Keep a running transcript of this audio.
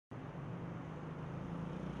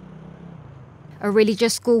A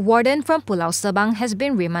religious school warden from Pulau Sebang has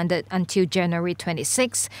been remanded until January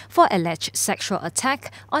 26 for alleged sexual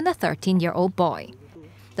attack on a 13-year-old boy.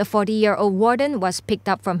 The 40-year-old warden was picked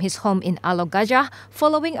up from his home in Alor Gajah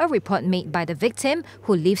following a report made by the victim,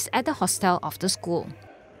 who lives at the hostel of the school.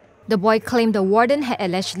 The boy claimed the warden had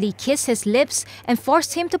allegedly kissed his lips and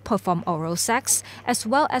forced him to perform oral sex, as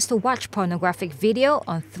well as to watch pornographic video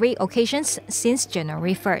on 3 occasions since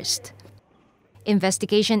January 1st.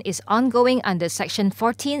 Investigation is ongoing under Section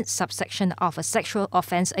 14, subsection of a Sexual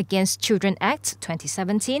Offence Against Children Act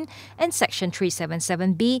 2017 and Section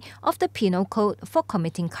 377B of the Penal Code for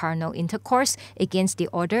committing carnal intercourse against the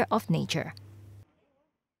order of nature.